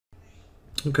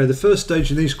Okay, the first stage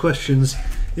in these questions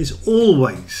is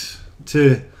always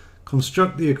to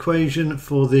construct the equation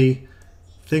for the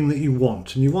thing that you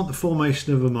want, and you want the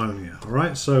formation of ammonia. All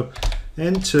right, so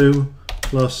N2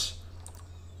 plus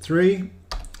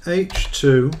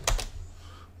 3H2,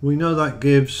 we know that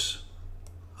gives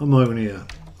ammonia.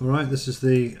 All right, this is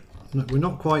the, we're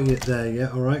not quite yet there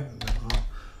yet. All right,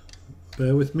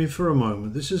 bear with me for a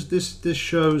moment. This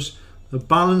shows a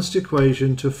balanced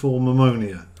equation to form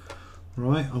ammonia.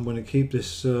 Right, I'm going to keep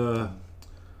this. Oh,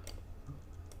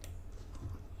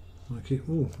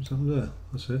 what's happened there?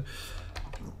 That's it.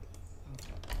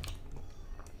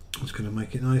 It's going to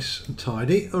make it nice and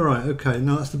tidy. All right, okay.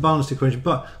 Now that's the balanced equation.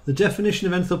 But the definition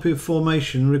of enthalpy of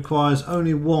formation requires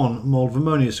only 1 mole of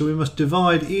ammonia, so we must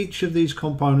divide each of these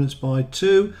components by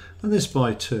 2 and this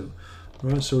by 2. All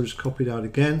right, so we'll just copy it out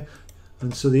again.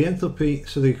 And so the enthalpy,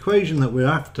 so the equation that we're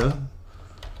after,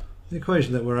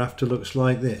 looks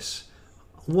like this.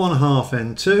 1/2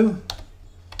 N2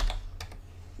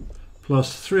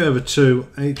 plus 3/2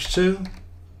 H2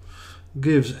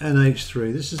 gives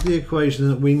NH3. This is the equation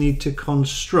that we need to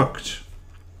construct.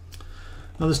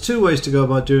 Now there's 2 ways to go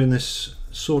about doing this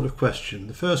sort of question.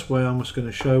 The first way I'm just going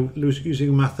to show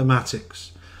using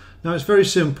mathematics. Now it's very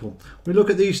simple. We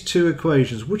look at these 2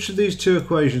 equations. Which of these 2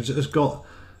 equations has got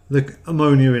the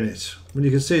ammonia in it? Well, you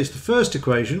can see it's the first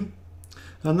equation,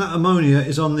 and that ammonia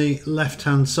is on the left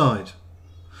hand side.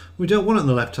 We don't want it on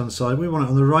the left hand side, we want it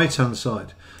on the right hand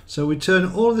side. So we turn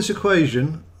all of this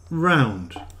equation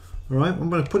round. Alright, I'm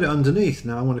going to put it underneath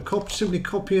now. I'm going to simply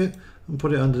copy it and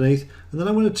put it underneath, and then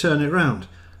I'm going to turn it round.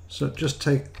 So just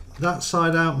take that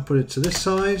side out and put it to this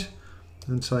side,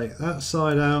 and take that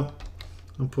side out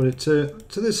and put it to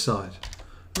this side.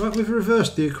 Right, we've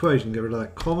reversed the equation. Get rid of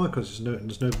that comma because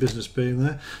there's no business being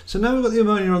there. So now we've got the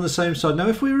ammonia on the same side. Now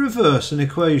if we reverse an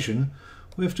equation,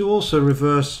 we have to also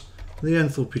reverse the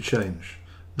enthalpy change.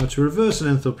 Now to reverse an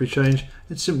enthalpy change,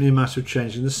 it's simply a matter of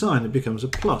changing the sign. It becomes a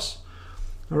plus.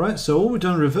 Alright, so all we've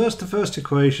done, reverse the first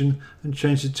equation and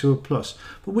changed it to a plus.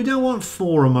 But we don't want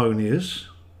 4 ammonias.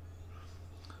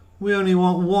 We only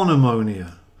want 1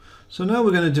 ammonia. So now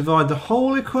we're going to divide the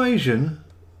whole equation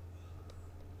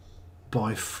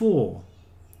by 4.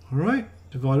 Alright,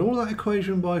 divide all that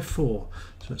equation by 4.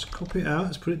 So let's copy it out,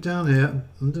 let's put it down here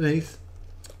underneath.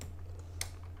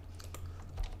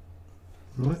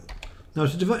 Right. Now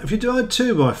if you divide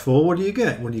 2 by 4, what do you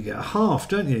get? Well, you get a half,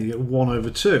 don't you? You get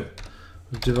 1/2.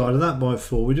 We've divided that by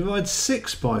 4. We divide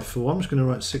 6 by 4. I'm just going to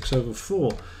write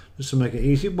 6/4 just to make it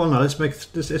easy. Well, no, let's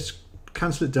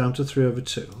cancel it down to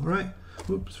 3/2. All right.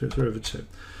 Whoops, 3/2.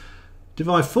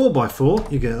 Divide 4 by 4,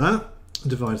 you get that.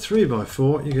 Divide 3 by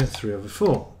 4, you get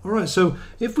 3/4. All right. So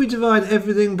if we divide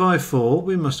everything by 4,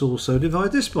 we must also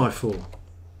divide this by 4.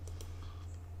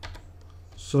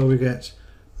 So we get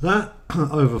that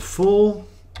over 4.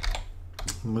 I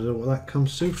don't know what that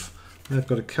comes to. I've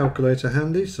got a calculator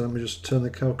handy, so let me just turn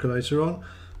the calculator on.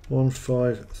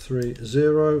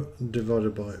 1530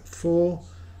 divided by 4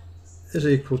 is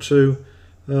equal to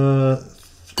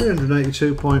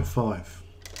 382.5.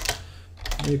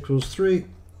 Equals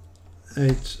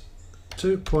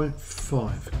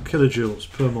 382.5 kilojoules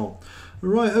per mole.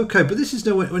 Right, okay, but this is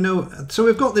no, we know, so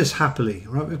we've got this happily,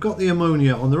 right? We've got the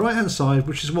ammonia on the right hand side,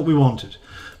 which is what we wanted.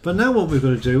 But now what we've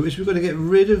got to do is we've got to get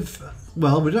rid of,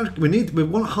 well, we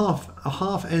want a half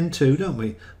N2, don't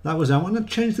we? That was out. I'm going to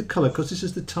change the colour because this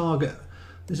is the target.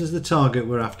 This is the target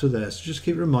we're after there. So just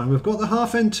keep in mind we've got the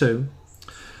half N2,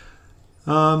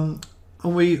 and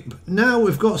now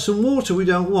we've got some water we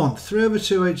don't want.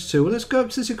 3/2 H2. Well, let's go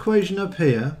up to this equation up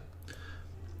here.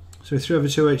 So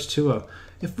 3/2 H2O.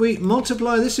 If we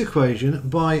multiply this equation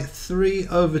by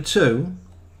 3/2,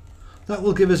 that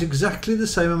will give us exactly the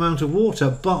same amount of water,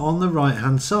 but on the right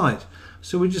hand side.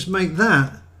 So we just make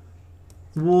that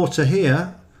water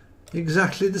here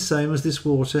exactly the same as this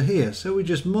water here. So we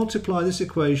just multiply this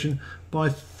equation by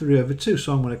 3/2.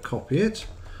 So I'm going to copy it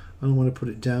and I'm going to put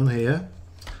it down here,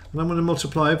 and I'm going to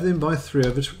multiply everything by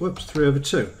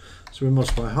 3/2. So we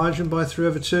multiply hydrogen by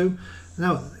 3/2.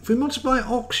 Now if we multiply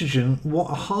oxygen, what,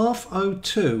 a half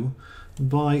O2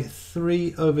 by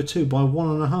 3/2 by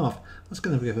 1.5, that's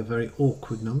going to give a very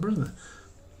awkward number, isn't it?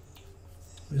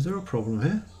 Is there a problem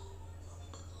here?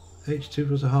 H2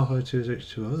 plus a half O2 is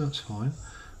H2O, that's fine.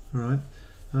 Alright.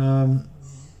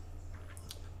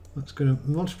 That's going to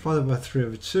multiply that by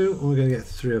 3/2, and we're going to get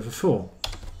 3/4.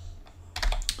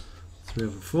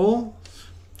 3/4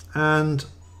 and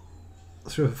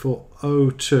 3/4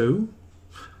 O2.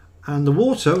 And the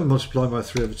water we multiply by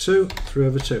 3/2,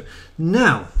 3/2.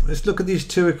 Now let's look at these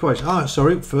 2 equations.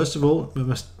 Sorry, first of all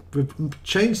we've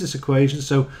changed this equation,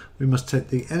 so we must take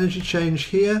the energy change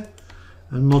here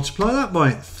and multiply that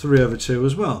by 3 over 2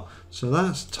 as well. So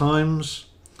that's times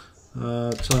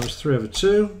 3 over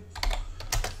 2.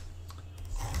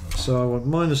 So I want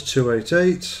minus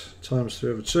 288 times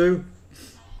 3 over 2.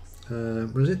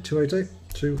 What is it? 288?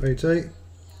 288.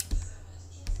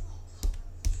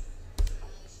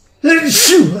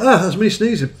 That's me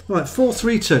sneezing. Right,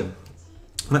 432.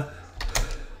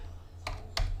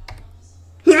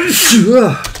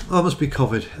 I must be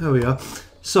COVID. There we are.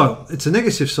 So it's a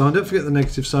negative sign. Don't forget the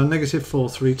negative sign. Negative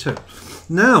 432.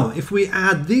 Now, if we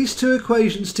add these two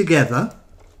equations together,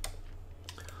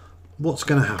 what's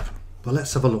going to happen? Well,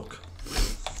 let's have a look.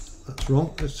 That's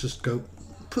wrong. Let's just go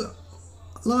put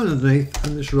a line underneath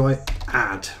and just write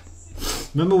add.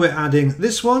 Remember, we're adding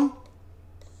this one,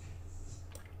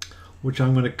 which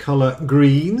I'm going to colour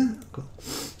green,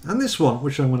 and this one,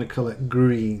 which I'm going to colour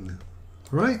green.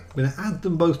 Right? I'm going to add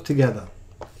them both together.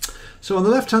 So on the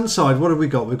left hand side, what have we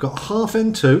got? We've got half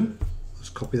n2. Let's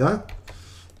copy that.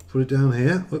 Put it down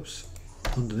here. Whoops.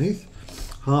 Underneath.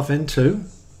 Half n2.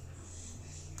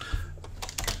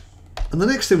 And the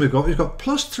next thing we've got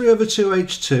plus 3 over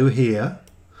 2h2 here.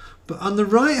 But on the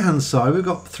right hand side, we've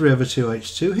got 3 over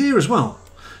 2h2 here as well.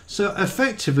 So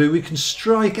effectively, we can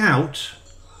strike out.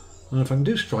 I don't know if I can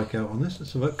do strike out on this.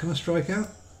 Let's have a look. Can I strike out?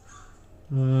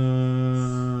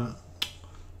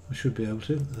 I should be able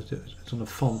to. It's on a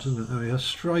font, isn't it? There we are.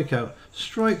 Strike out.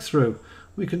 Strike through.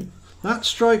 We can. That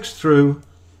strikes through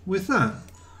with that.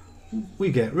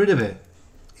 We get rid of it.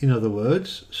 In other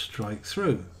words, strike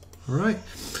through. All right.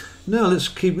 Now let's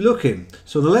keep looking.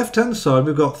 So on the left hand side,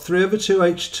 we've got 3 over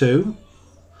 2h2.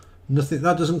 Nothing.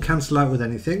 That doesn't cancel out with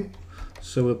anything.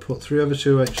 So we'll put 3 over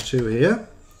 2h2 here.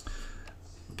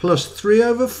 Plus 3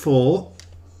 over 4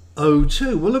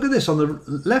 O2. Well, look at this. On the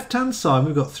left hand side,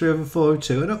 we've got 3 over 4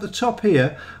 O2, and up the top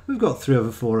here, we've got 3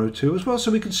 over 4 O2 as well. So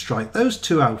we can strike those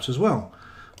two out as well.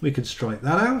 We can strike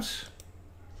that out,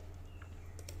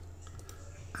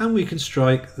 and we can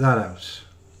strike that out.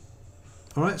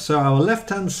 All right. So our left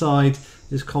hand side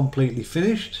is completely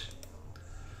finished,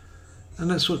 and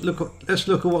let's look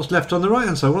at what's left on the right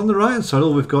hand side. Well, on the right hand side,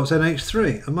 all we've got is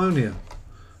NH3, ammonia.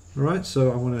 All right. So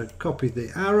I'm going to copy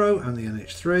the arrow and the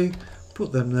NH3.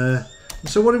 Put them there. And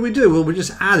so what did we do? Well, we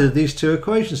just added these two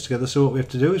equations together. So what we have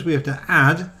to do is we have to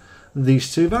add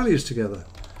these two values together.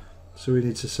 So we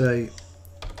need to say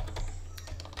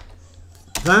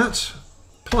that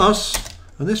plus,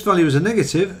 and this value is a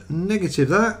negative, negative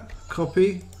that,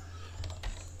 copy,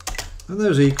 and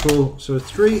those equal, so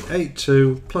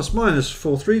 382 plus minus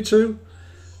 432.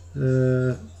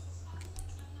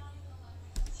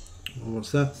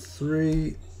 What's that?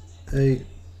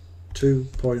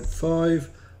 382.5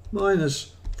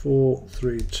 minus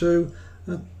 432.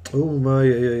 Oh my,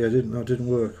 yeah, didn't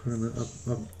work. I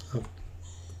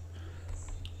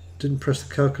didn't press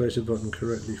the calculator button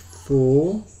correctly.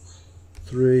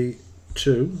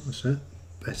 432. That's it.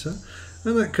 Better.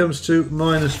 And that comes to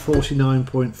minus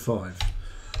 49.5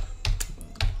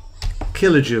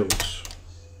 kilojoules.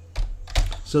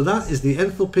 So that is the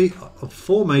enthalpy of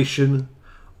formation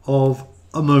of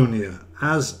ammonia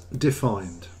as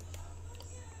defined.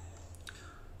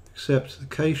 Except the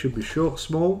K should be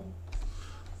small,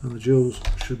 and the joules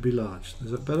should be large. Is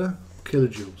that better?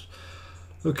 Kilojoules.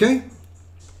 Okay.